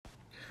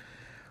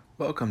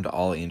Welcome to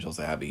All Angels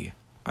Abbey.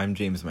 I'm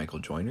James Michael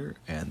Joyner,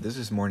 and this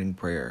is morning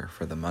prayer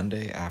for the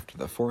Monday after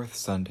the fourth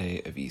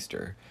Sunday of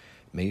Easter,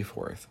 May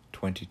 4th,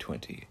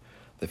 2020,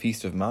 the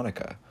Feast of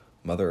Monica,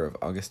 mother of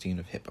Augustine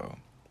of Hippo.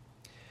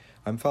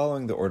 I'm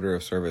following the order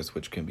of service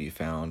which can be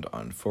found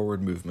on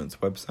Forward Movement's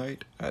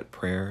website at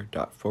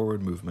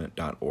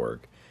prayer.forwardmovement.org,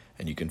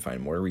 and you can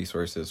find more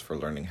resources for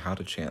learning how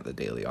to chant the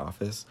daily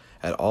office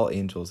at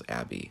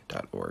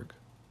allangelsabbey.org.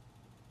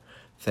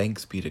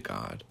 Thanks be to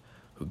God,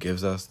 who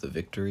gives us the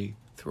victory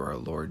through our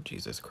Lord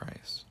Jesus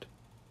Christ.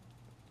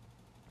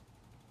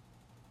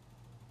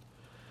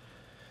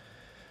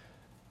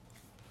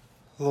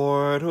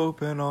 Lord,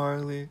 open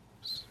our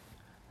lips,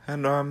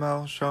 and our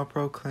mouth shall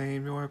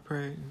proclaim your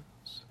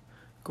praise.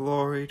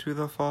 Glory to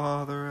the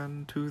Father,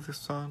 and to the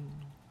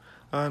Son,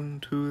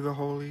 and to the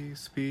Holy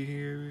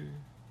Spirit,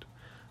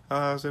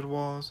 as it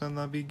was in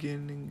the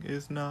beginning,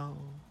 is now,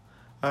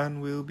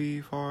 and will be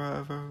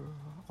forever.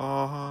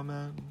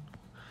 Amen.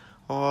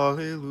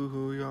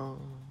 Alleluia.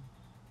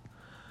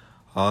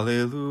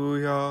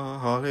 Alleluia,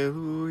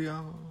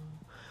 alleluia,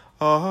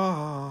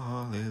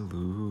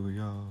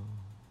 alleluia.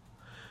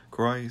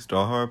 Christ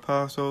our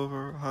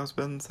Passover has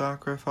been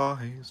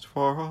sacrificed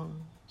for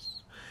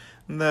us.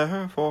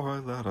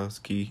 Therefore let us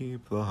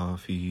keep the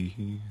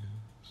feast,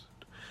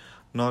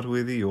 not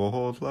with the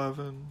old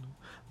leaven,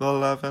 the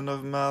leaven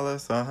of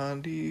malice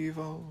and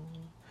evil,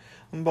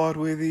 but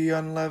with the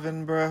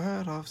unleavened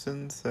bread of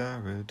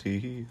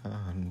sincerity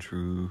and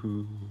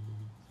truth.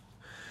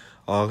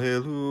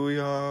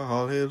 Alleluia,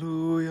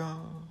 alleluia,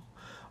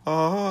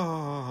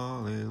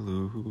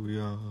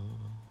 alleluia.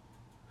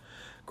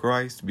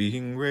 Christ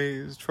being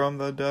raised from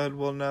the dead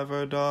will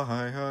never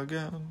die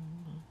again.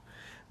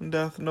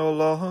 Death no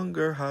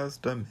longer has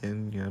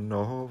dominion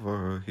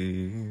over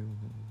him.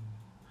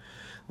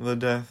 The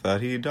death that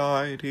he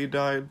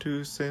died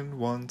to sin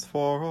once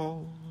for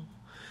all.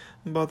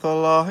 But the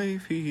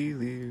life he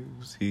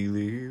lives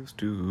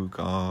to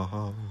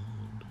God.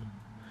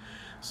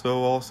 So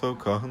also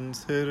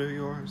consider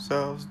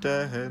yourselves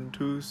dead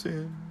to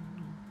sin,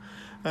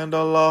 and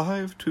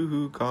alive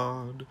to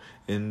God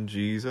in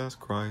Jesus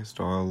Christ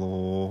our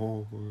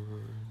Lord.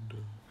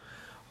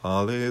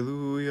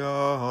 Alleluia,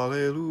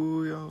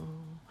 alleluia,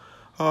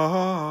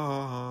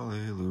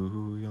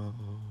 alleluia.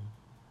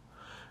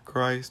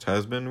 Christ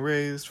has been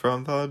raised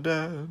from the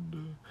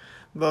dead,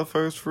 the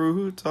first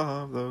fruits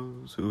of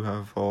those who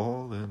have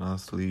fallen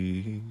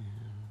asleep.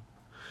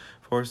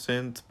 For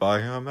since by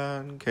a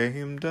man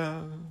came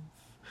death,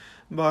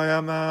 by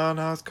a man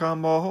has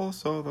come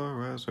also the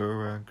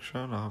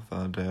resurrection of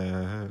the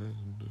dead.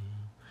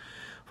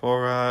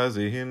 For as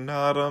in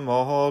Adam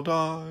all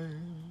die,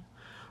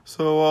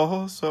 so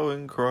also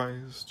in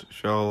Christ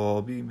shall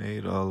all be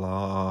made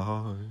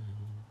alive.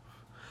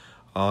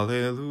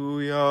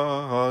 Alleluia,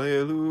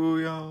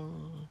 alleluia,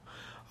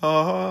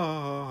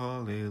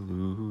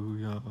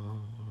 alleluia.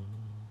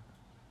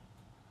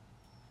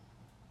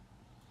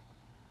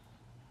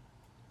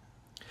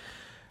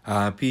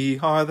 Happy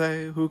are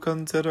they who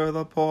consider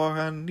the poor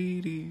and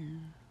needy.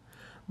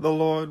 The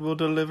Lord will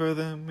deliver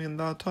them in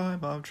the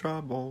time of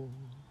trouble.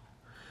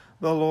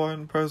 The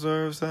Lord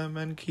preserves them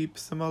and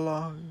keeps them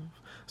alive,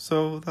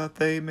 so that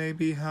they may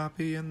be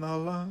happy in the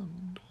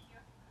land.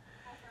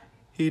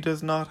 He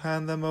does not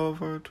hand them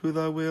over to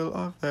the will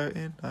of their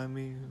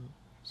enemies.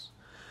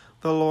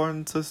 The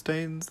Lord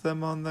sustains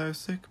them on their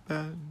sick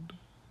bed,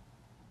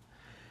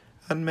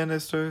 and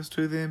ministers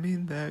to them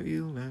in their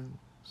illness.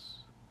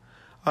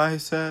 I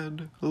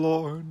said,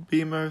 Lord,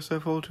 be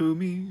merciful to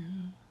me.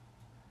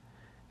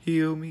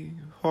 Heal me,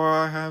 for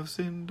I have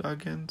sinned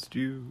against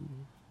you.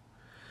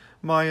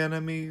 My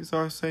enemies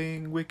are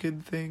saying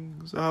wicked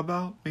things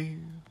about me.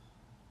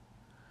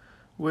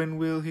 When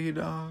will he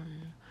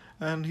die,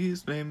 and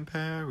his name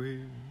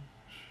perish?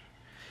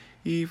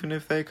 Even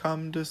if they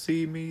come to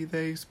see me,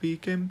 they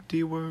speak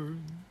empty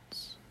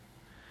words.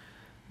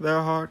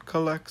 Their heart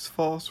collects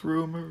false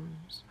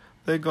rumors.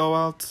 They go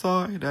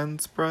outside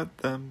and spread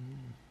them.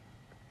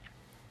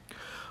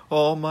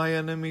 All my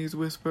enemies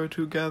whisper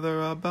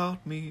together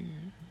about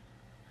me,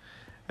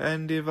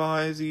 and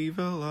devise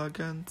evil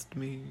against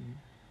me.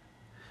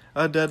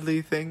 A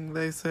deadly thing,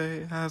 they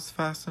say, has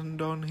fastened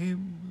on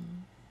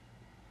him.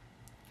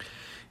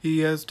 He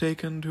has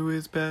taken to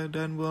his bed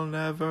and will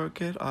never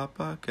get up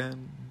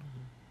again.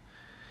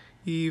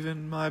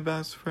 Even my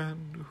best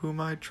friend, whom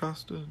I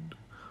trusted,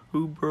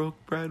 who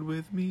broke bread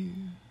with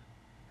me,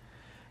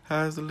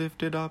 has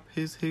lifted up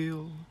his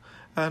heel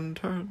and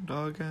turned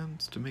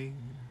against me.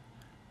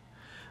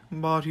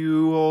 But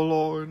you, O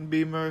Lord,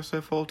 be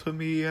merciful to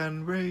me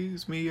and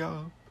raise me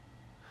up,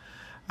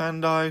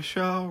 and I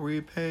shall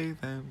repay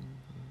them.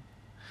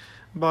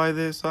 By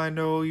this I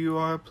know you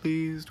are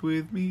pleased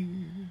with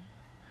me,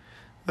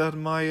 that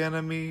my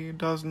enemy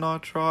does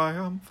not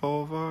triumph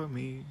over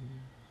me.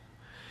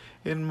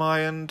 In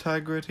my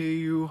integrity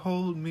you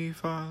hold me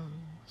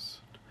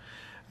fast,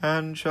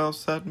 and shall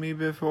set me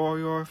before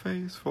your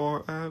face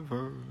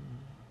forever.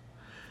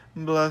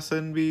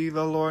 Blessed be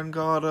the Lord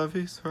God of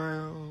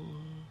Israel,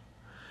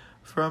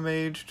 from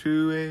age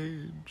to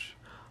age.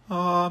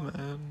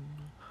 Amen.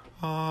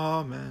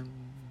 Amen.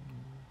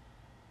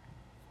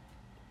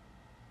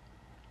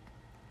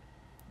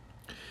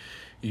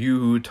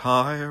 You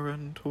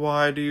tyrant,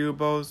 why do you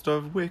boast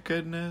of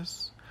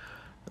wickedness?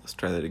 Let's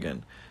try that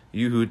again.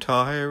 You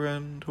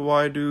tyrant,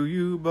 why do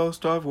you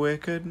boast of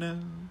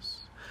wickedness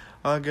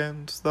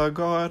against the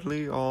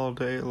godly all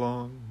day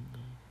long?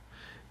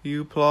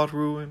 You plot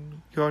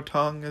ruin, your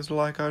tongue is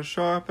like a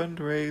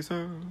sharpened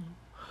razor,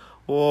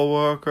 O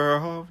worker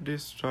of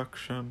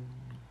destruction.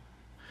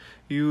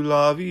 You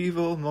love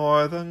evil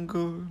more than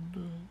good,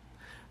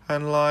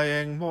 and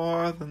lying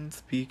more than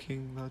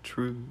speaking the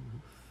truth.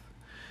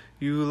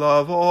 You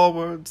love all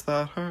words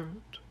that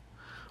hurt,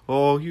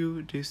 O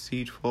you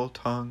deceitful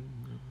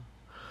tongue.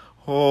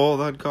 Oh,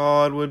 that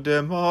God would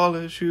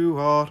demolish you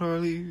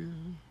utterly,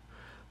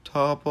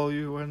 topple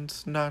you and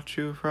snatch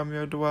you from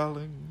your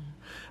dwelling,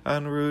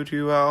 and root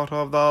you out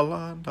of the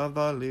land of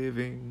the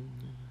living.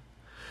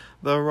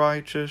 The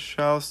righteous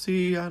shall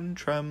see and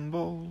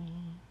tremble,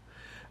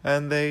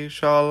 and they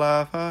shall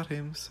laugh at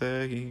him,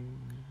 saying,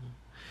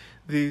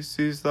 This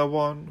is the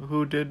one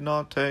who did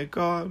not take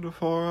God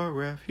for a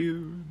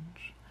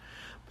refuge,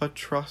 but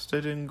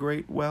trusted in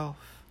great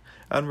wealth,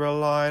 and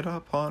relied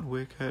upon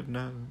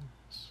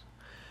wickedness.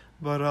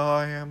 But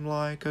I am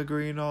like a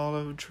green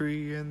olive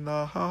tree in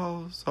the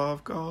house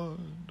of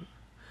God.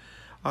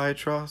 I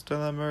trust in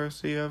the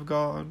mercy of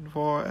God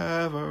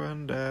forever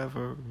and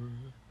ever.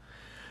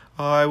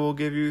 I will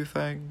give you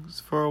thanks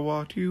for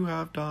what you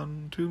have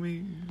done to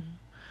me,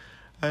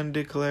 and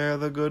declare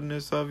the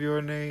goodness of your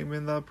name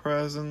in the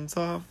presence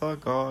of the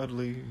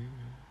godly.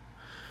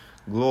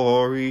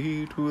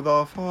 Glory to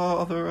the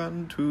Father,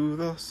 and to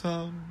the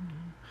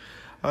Son,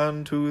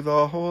 and to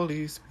the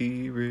Holy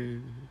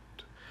Spirit,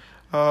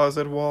 as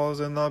it was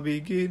in the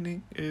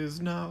beginning,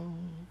 is now,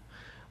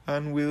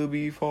 and will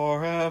be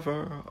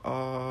forever.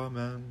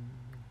 Amen.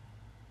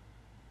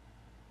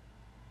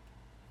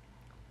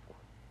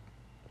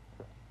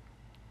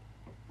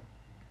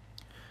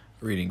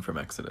 Reading from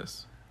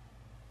Exodus.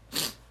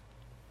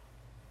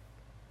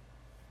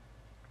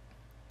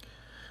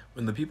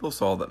 When the people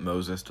saw that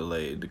Moses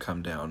delayed to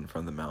come down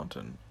from the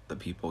mountain, the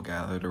people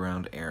gathered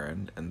around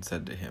Aaron and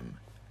said to him,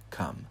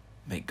 Come,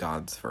 make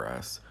gods for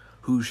us.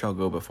 Who shall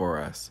go before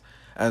us?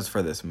 As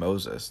for this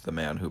Moses, the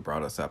man who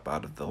brought us up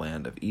out of the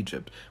land of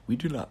Egypt, we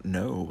do not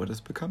know what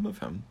has become of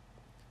him.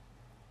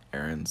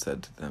 Aaron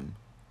said to them,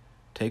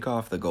 Take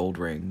off the gold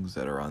rings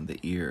that are on the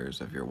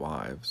ears of your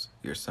wives,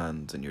 your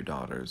sons, and your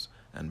daughters,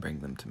 and bring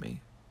them to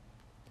me.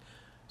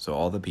 So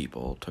all the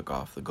people took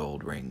off the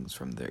gold rings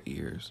from their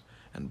ears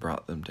and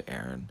brought them to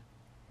Aaron.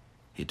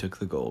 He took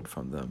the gold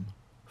from them,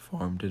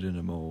 formed it in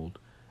a mold,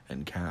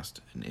 and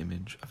cast an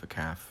image of a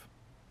calf.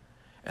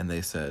 And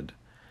they said,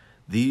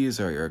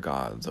 These are your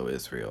gods, O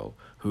Israel,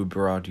 who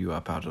brought you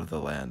up out of the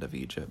land of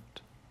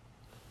Egypt.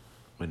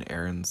 When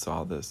Aaron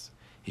saw this,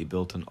 he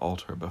built an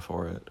altar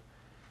before it.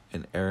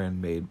 And Aaron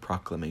made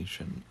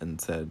proclamation and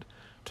said,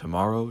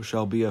 Tomorrow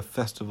shall be a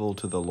festival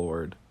to the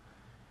Lord.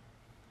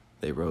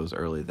 They rose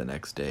early the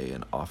next day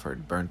and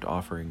offered burnt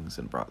offerings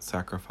and brought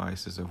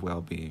sacrifices of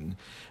well-being,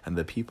 and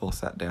the people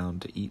sat down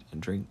to eat and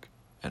drink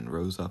and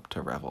rose up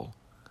to revel.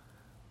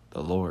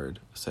 The Lord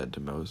said to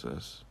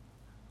Moses,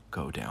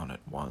 Go down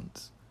at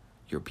once.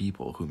 Your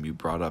people, whom you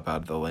brought up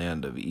out of the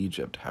land of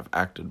Egypt, have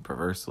acted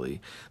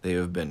perversely. They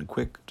have been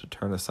quick to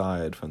turn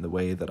aside from the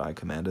way that I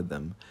commanded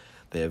them.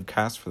 They have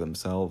cast for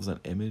themselves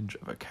an image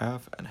of a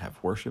calf and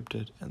have worshipped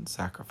it and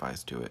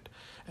sacrificed to it,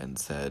 and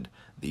said,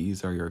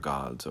 These are your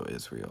gods, O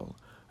Israel,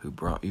 who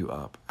brought you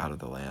up out of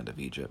the land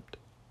of Egypt.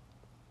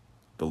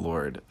 The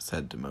Lord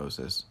said to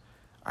Moses,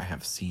 I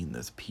have seen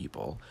this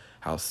people,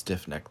 how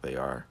stiff-necked they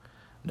are.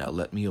 Now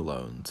let me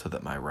alone, so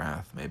that my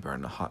wrath may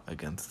burn hot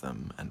against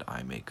them, and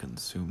I may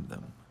consume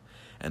them.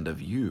 And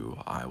of you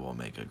I will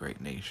make a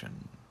great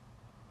nation.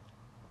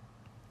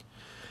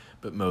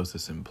 But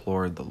Moses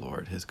implored the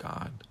Lord his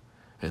God,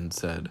 and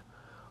said,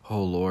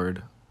 O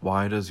Lord,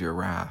 why does your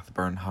wrath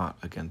burn hot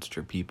against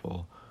your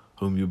people,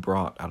 whom you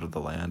brought out of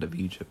the land of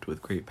Egypt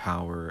with great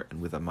power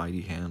and with a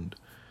mighty hand?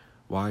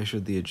 Why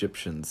should the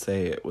Egyptians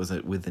say it was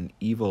with an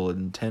evil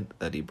intent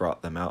that he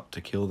brought them out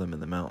to kill them in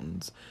the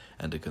mountains,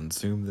 and to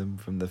consume them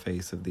from the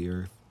face of the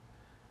earth?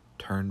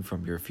 Turn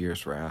from your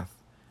fierce wrath,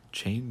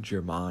 change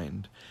your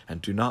mind,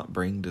 and do not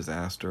bring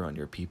disaster on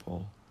your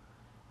people.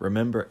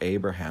 Remember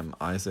Abraham,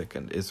 Isaac,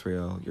 and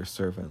Israel, your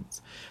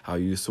servants, how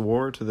you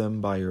swore to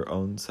them by your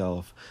own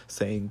self,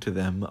 saying to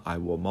them, I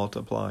will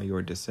multiply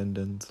your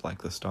descendants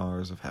like the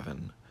stars of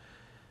heaven.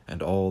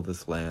 And all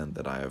this land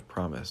that I have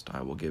promised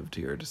I will give to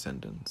your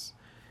descendants,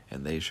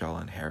 and they shall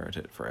inherit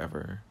it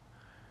forever.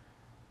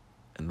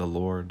 And the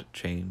Lord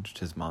changed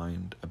his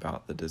mind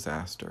about the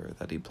disaster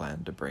that he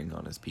planned to bring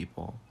on his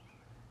people.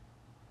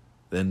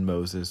 Then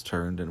Moses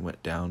turned and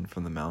went down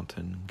from the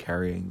mountain,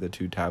 carrying the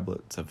 2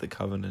 tablets of the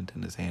covenant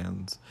in his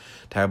hands,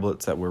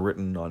 tablets that were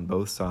written on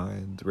both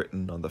sides,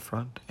 written on the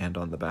front and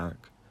on the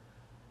back.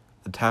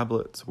 The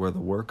tablets were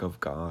the work of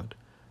God,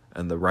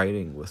 and the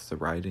writing was the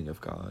writing of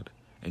God,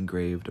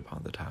 engraved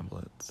upon the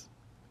tablets.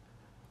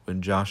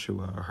 When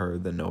Joshua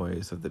heard the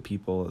noise of the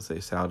people as they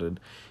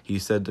shouted, he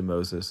said to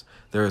Moses,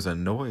 "There is a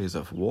noise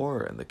of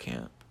war in the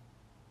camp."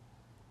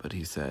 But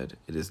he said,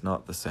 "It is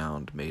not the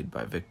sound made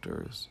by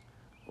victors,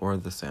 or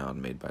the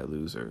sound made by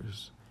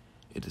losers.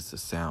 It is the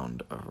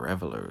sound of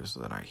revelers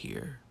that I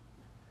hear."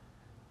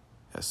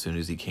 As soon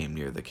as he came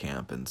near the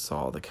camp and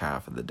saw the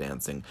calf and the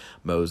dancing,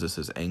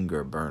 Moses'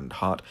 anger burned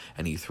hot,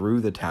 and he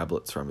threw the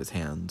tablets from his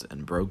hands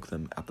and broke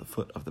them at the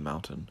foot of the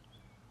mountain.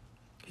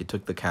 He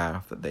took the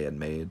calf that they had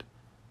made,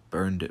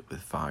 burned it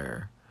with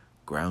fire,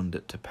 ground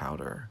it to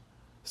powder,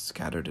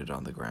 scattered it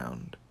on the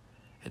ground,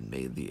 and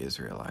made the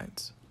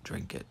Israelites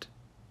drink it.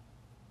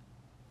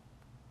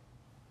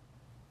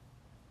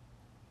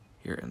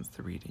 Here ends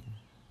the reading.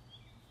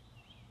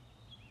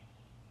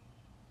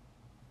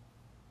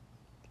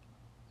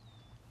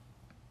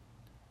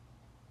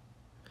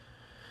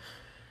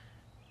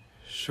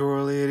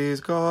 Surely it is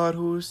God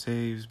who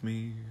saves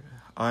me.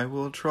 I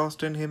will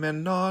trust in him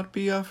and not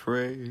be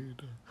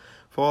afraid.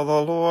 For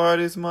the Lord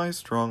is my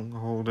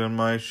stronghold and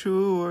my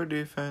sure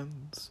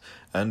defense,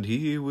 and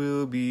he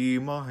will be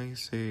my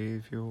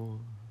Savior.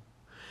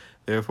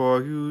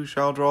 Therefore you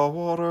shall draw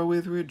water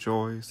with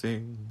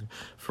rejoicing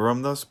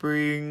from the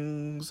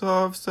springs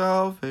of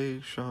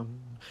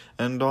salvation.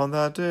 And on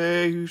that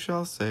day you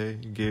shall say,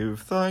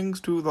 "Give thanks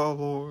to the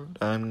Lord,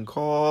 and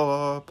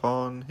call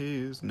upon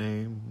his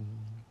name.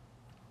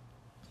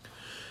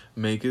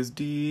 Make his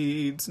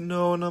deeds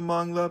known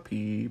among the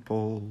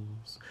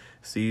peoples.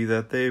 See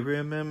that they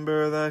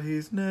remember that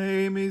his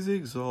name is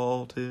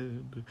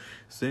exalted.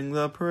 Sing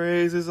the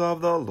praises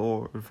of the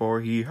Lord,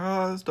 for he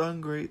has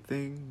done great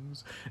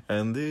things,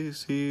 and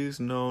this is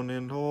known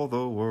in all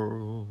the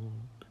world.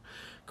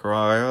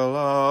 Cry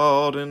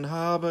aloud,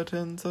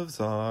 inhabitants of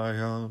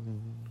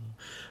Zion.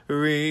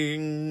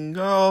 Ring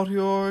out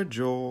your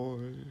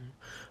joy.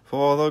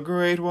 For the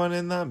great one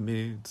in the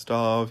midst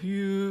of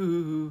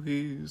you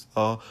is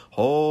the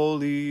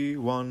Holy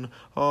One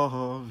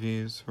of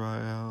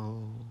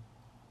Israel.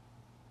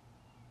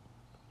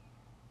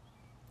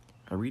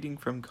 A reading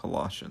from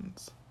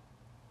Colossians.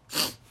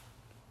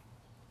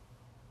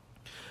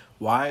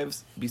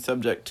 Wives, be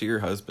subject to your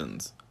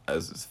husbands,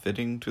 as is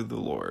fitting to the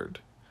Lord.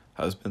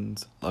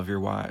 Husbands, love your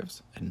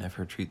wives, and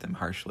never treat them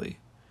harshly.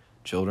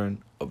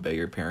 Children, obey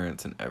your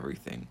parents in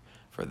everything,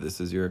 for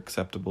this is your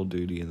acceptable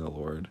duty in the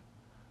Lord.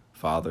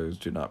 Fathers,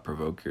 do not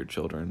provoke your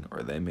children,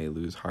 or they may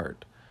lose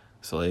heart.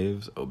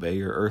 Slaves, obey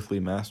your earthly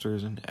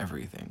masters in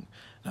everything,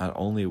 not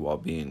only while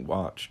being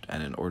watched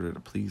and in order to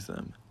please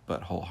them,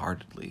 but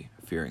wholeheartedly,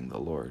 fearing the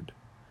Lord.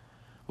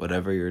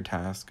 Whatever your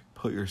task,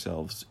 put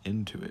yourselves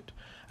into it,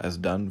 as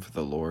done for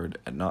the Lord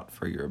and not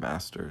for your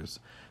masters,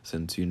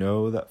 since you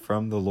know that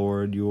from the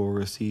Lord you will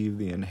receive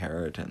the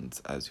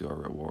inheritance as your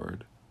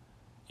reward.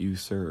 You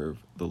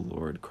serve the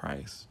Lord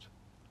Christ.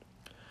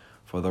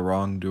 For the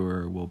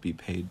wrongdoer will be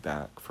paid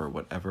back for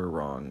whatever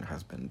wrong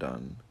has been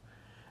done,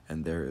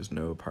 and there is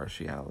no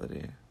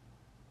partiality.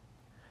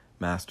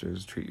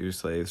 Masters, treat your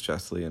slaves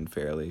justly and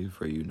fairly,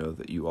 for you know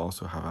that you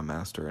also have a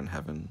master in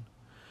heaven.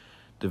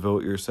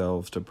 Devote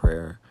yourselves to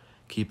prayer,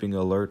 keeping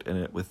alert in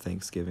it with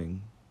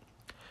thanksgiving.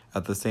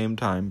 At the same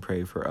time,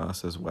 pray for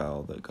us as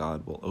well, that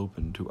God will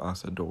open to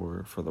us a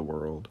door for the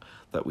world,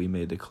 that we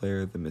may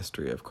declare the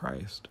mystery of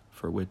Christ,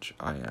 for which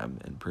I am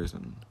in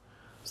prison,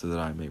 so that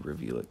I may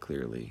reveal it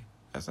clearly,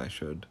 as I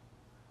should.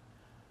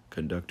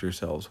 Conduct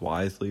yourselves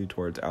wisely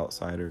towards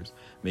outsiders,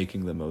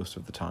 making the most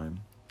of the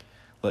time.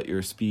 Let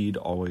your speech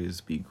always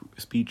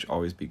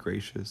be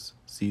gracious,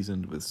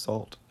 seasoned with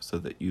salt, so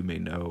that you may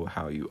know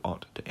how you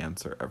ought to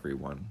answer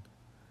everyone.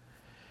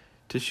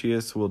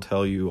 Titius will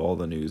tell you all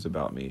the news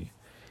about me.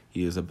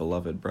 He is a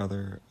beloved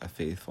brother, a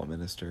faithful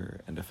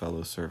minister, and a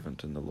fellow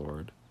servant in the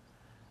Lord.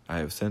 I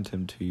have sent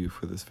him to you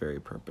for this very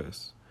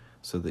purpose,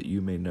 so that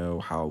you may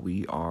know how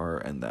we are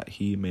and that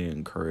he may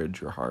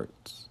encourage your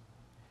hearts.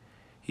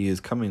 He is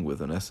coming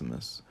with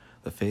Onesimus,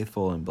 the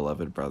faithful and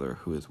beloved brother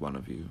who is one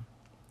of you.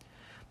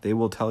 They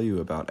will tell you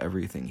about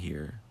everything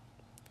here.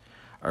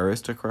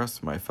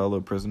 Aristarchus, my fellow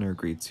prisoner,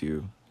 greets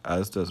you,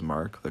 as does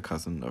Mark, the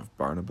cousin of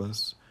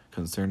Barnabas,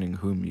 concerning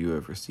whom you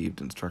have received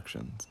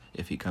instructions.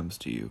 If he comes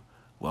to you,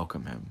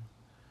 welcome him.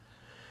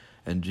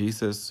 And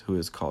Jesus, who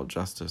is called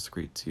Justus,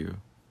 greets you.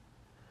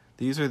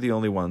 These are the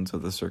only ones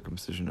of the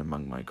circumcision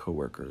among my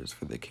co-workers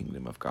for the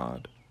kingdom of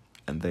God,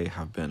 and they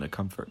have been a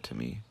comfort to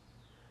me.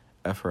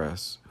 Ephraim,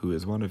 who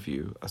is one of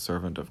you, a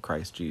servant of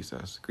Christ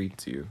Jesus,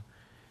 greets you.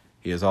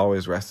 He is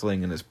always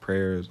wrestling in his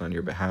prayers on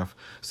your behalf,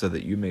 so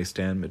that you may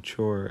stand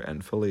mature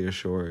and fully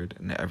assured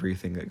in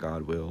everything that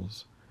God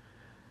wills.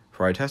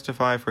 For I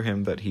testify for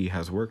him that he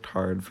has worked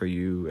hard for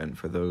you and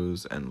for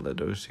those in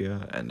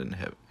Laodicea and in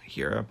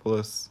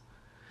Hierapolis.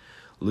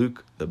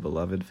 Luke, the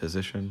beloved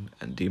physician,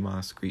 and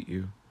Demas greet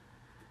you.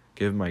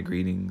 Give my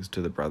greetings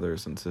to the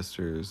brothers and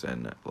sisters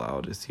in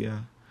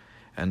Laodicea,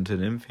 and to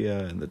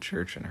Nymphia and the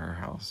church in her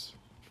house.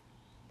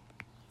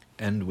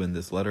 And when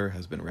this letter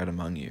has been read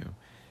among you,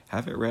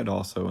 have it read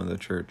also in the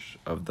church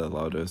of the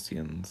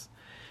Laodiceans,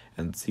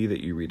 and see that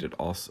you read it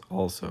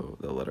also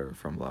the letter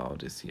from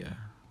Laodicea.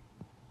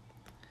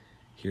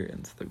 Here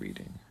ends the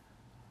reading.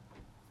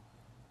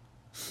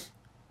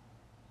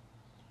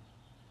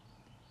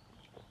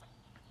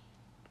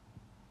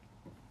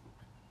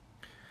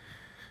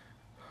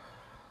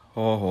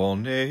 All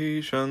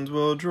nations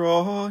will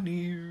draw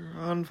near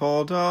and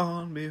fall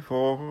down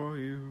before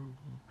you,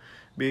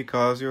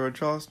 because your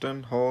just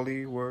and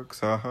holy works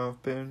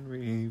have been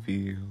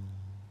revealed.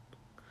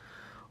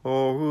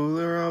 O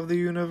ruler of the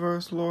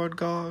universe, Lord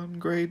God,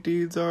 great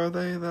deeds are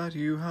they that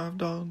you have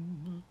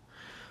done,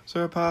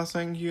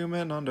 surpassing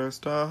human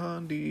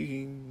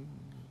understanding.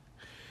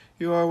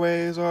 Your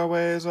ways are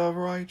ways of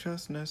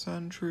righteousness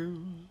and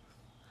truth,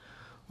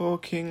 O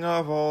King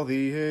of all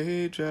the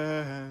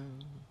ages.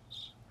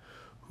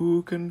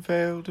 Who can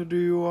fail to do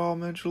you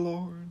homage,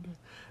 Lord,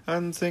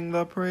 and sing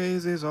the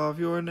praises of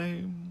your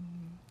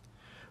name?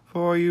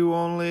 For you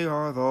only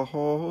are the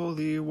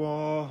Holy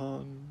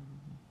One.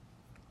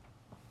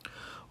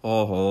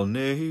 All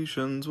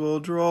nations will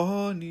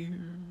draw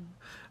near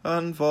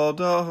and fall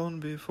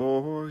down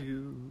before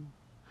you,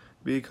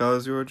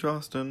 because your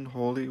just and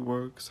holy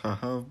works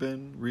have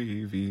been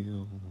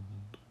revealed.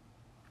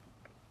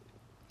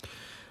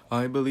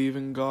 I believe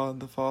in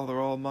God, the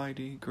Father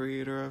Almighty,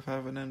 creator of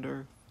heaven and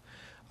earth.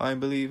 I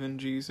believe in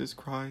Jesus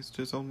Christ,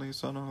 his only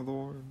Son, our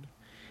Lord.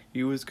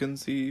 He was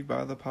conceived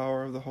by the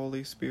power of the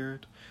Holy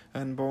Spirit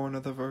and born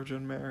of the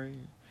Virgin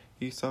Mary.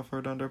 He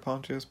suffered under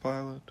Pontius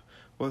Pilate,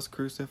 was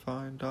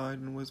crucified, died,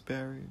 and was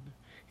buried.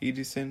 He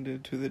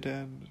descended to the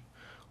dead.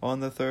 On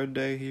the third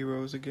day he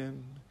rose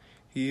again.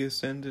 He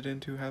ascended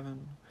into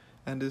heaven,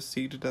 and is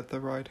seated at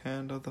the right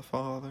hand of the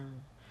Father.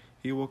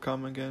 He will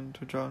come again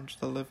to judge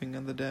the living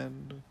and the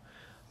dead.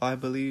 I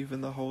believe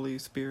in the Holy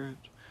Spirit,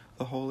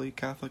 the Holy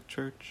Catholic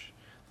Church,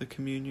 the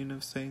communion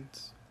of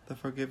saints, the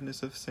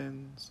forgiveness of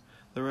sins,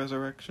 the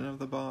resurrection of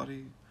the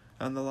body,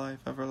 and the life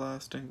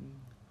everlasting.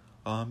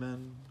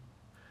 Amen.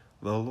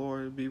 The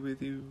Lord be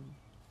with you.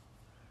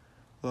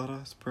 Let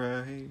us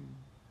pray.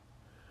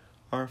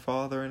 Our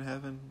Father in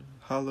heaven,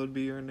 hallowed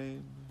be your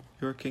name.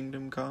 Your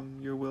kingdom come,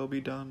 your will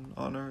be done,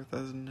 on earth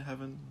as in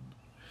heaven.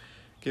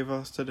 Give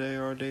us today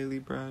our daily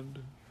bread.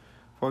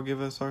 Forgive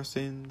us our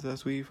sins,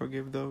 as we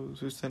forgive those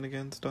who sin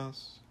against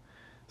us.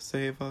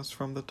 Save us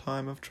from the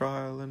time of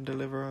trial, and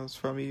deliver us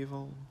from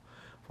evil.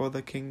 For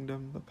the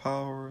kingdom, the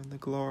power, and the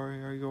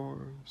glory are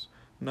yours,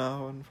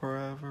 now and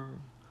forever.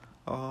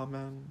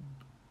 Amen.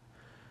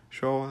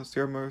 Show us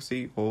your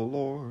mercy, O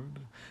Lord,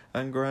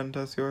 and grant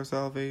us your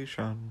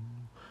salvation.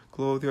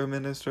 Clothe your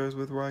ministers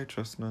with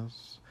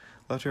righteousness.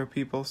 Let your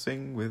people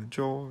sing with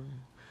joy.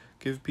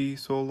 Give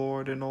peace, O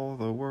Lord, in all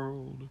the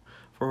world,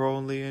 for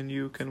only in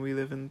you can we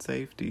live in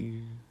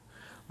safety.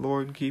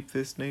 Lord, keep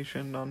this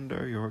nation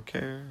under your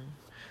care,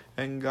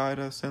 and guide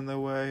us in the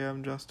way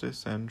of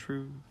justice and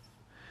truth.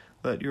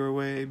 Let your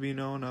way be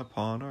known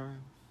upon earth,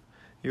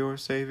 your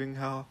saving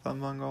health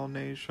among all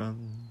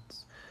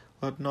nations.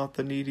 Let not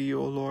the needy,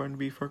 O Lord,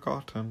 be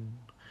forgotten,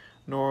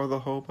 nor the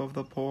hope of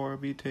the poor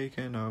be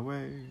taken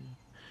away.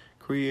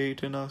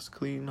 Create in us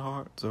clean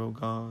hearts, O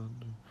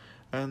God,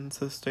 and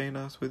sustain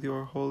us with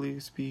your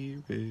Holy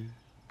Spirit.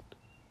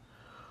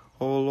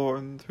 O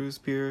Lord, through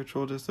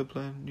spiritual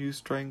discipline, you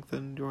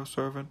strengthened your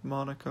servant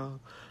Monica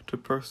to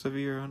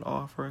persevere in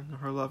offering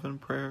her love and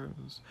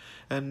prayers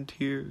and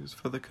tears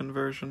for the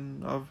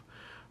conversion of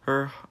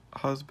her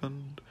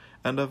husband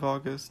and of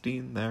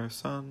Augustine, their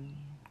son.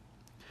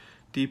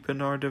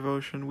 Deepen our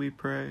devotion, we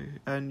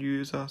pray, and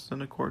use us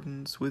in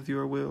accordance with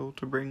your will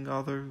to bring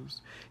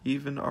others,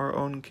 even our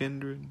own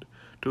kindred,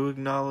 to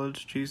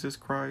acknowledge Jesus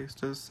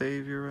Christ as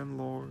Savior and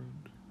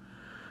Lord,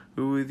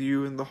 who with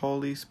you and the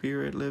Holy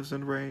Spirit lives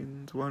and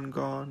reigns, one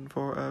God,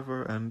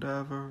 forever and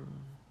ever.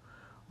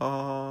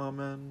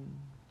 Amen.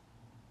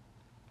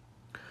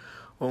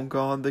 O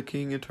God, the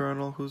King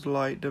eternal, whose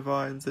light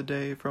divides the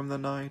day from the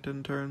night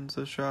and turns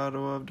the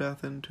shadow of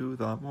death into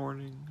the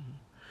morning,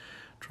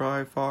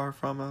 drive far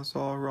from us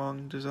all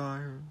wrong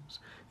desires,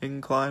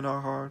 incline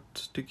our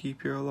hearts to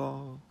keep your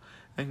law,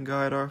 and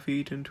guide our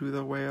feet into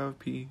the way of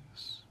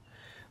peace,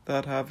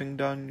 that having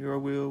done your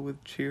will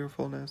with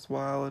cheerfulness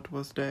while it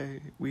was day,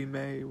 we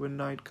may, when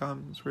night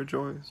comes,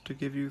 rejoice to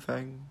give you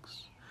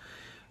thanks.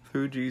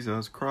 Through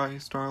Jesus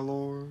Christ our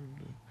Lord.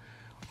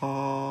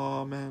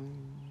 Amen.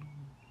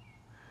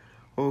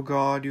 O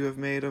God, you have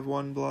made of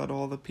one blood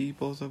all the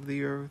peoples of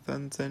the earth,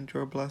 and sent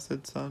your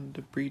blessed Son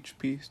to preach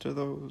peace to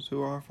those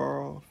who are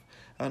far off,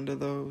 and to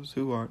those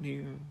who are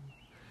near.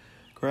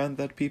 Grant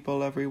that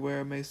people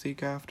everywhere may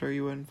seek after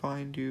you and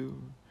find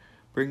you.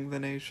 Bring the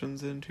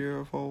nations into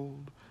your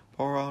fold.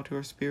 Pour out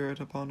your Spirit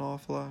upon all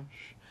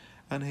flesh,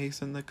 and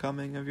hasten the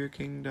coming of your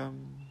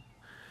kingdom.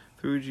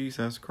 Through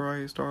Jesus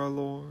Christ our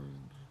Lord.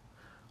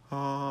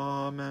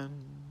 Amen.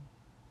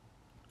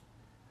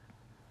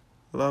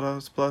 Let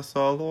us bless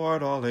the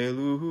Lord.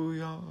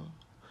 Alleluia.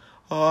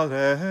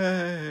 Alleluia.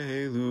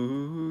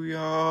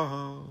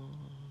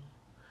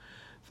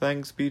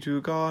 Thanks be to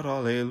God.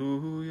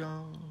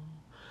 Alleluia.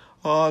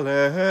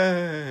 Alleluia.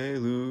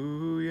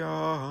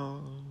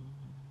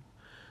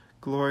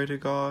 Glory to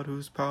God,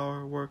 whose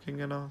power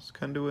working in us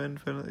can do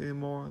infinitely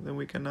more than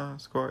we can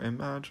ask or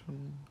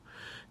imagine.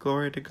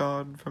 Glory to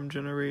God from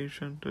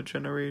generation to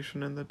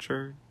generation in the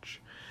Church,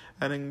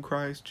 and in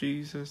Christ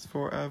Jesus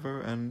forever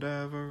and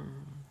ever.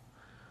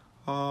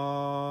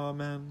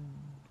 Amen.